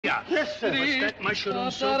Yeah. Yes, sir. What's that, mushroom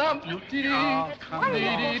soup? Oh, come on.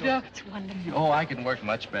 It's wonderful. Oh, I can work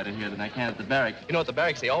much better here than I can at the barracks. You know, at the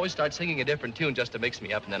barracks, they always start singing a different tune just to mix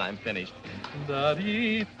me up, and then I'm finished.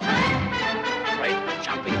 Great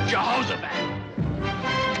jumping Jehoshaphat.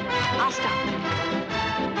 I'll stop.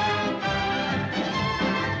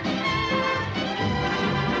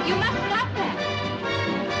 You must stop that.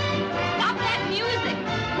 Stop that music.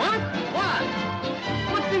 What? What?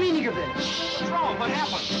 What's the meaning of this? What's wrong? What happened?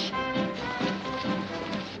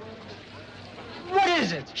 What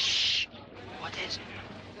is it? Shh. What is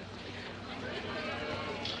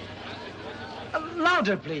it?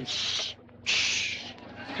 Louder, please. Shh.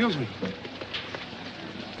 Excuse me.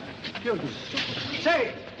 Excuse me.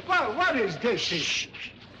 Say, what is this? Shh.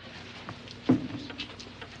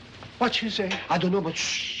 What you say? I don't know, but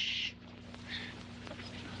shh.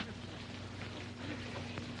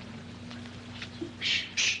 Shh.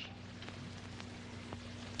 Shh.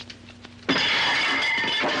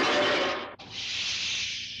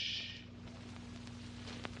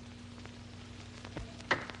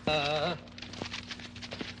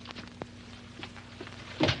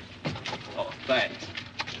 Oh, thanks.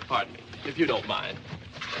 Pardon me, if you don't mind.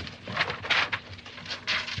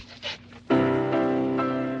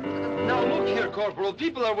 Now, look here, Corporal.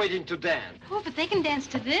 People are waiting to dance. Oh, but they can dance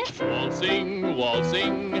to this. Waltzing,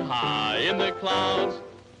 waltzing, high in the clouds.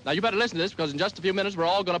 Now, you better listen to this, because in just a few minutes, we're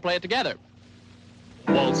all going to play it together.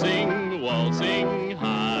 Waltzing, waltzing,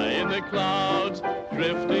 high in the clouds,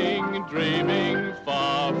 drifting, dreaming,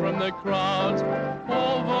 far from the crowds.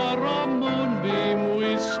 Over a moonbeam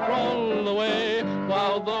we stroll away,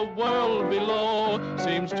 while the world below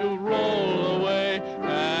seems to roll away,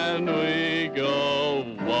 and we go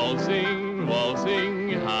waltzing,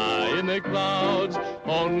 waltzing, high in the clouds.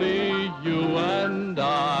 Only you and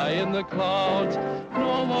I in the clouds.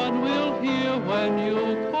 No one will hear when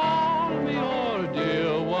you call me your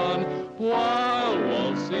dear one, while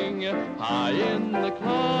waltzing high in the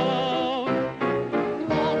clouds.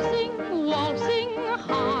 Waltzing, waltzing,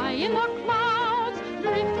 high in the clouds,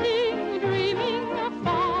 drifting, dreaming,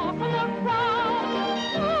 far from the crowd.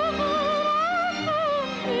 Over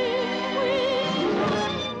we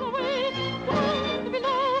stroll away, world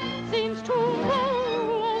below seems to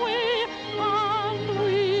roll away, and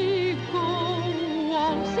we go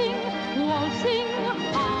waltzing, waltzing,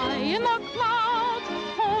 high in the clouds.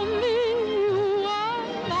 Only you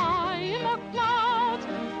and I in the clouds.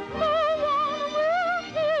 No one will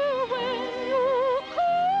hear when you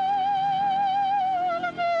call me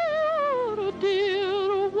your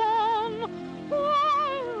dear one,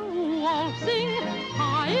 while waltzing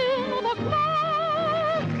high in the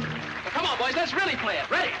clouds. Come on, boys, let's really play it.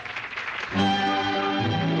 Ready?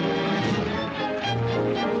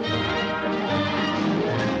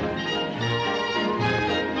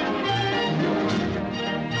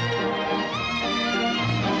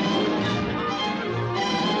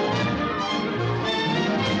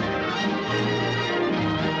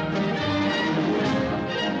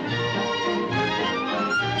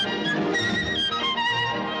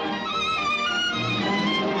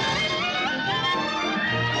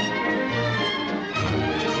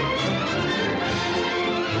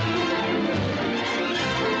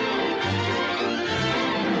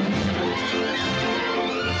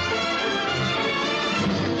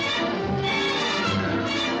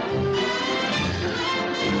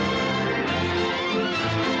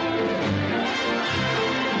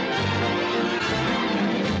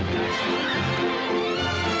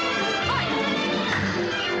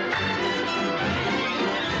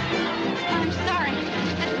 I'm sorry.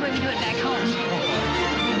 That's the way we do it back home.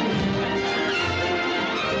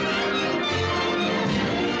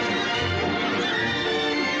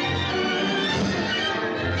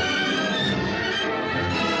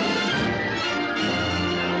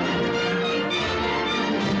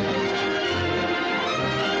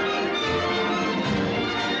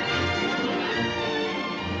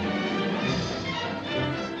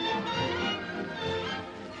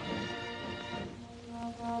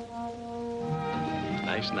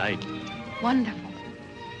 Nice night. Wonderful.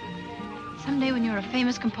 Someday when you're a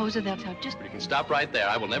famous composer, they'll tell just... You can stop right there.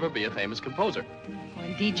 I will never be a famous composer. Oh,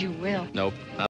 indeed you will. Nope.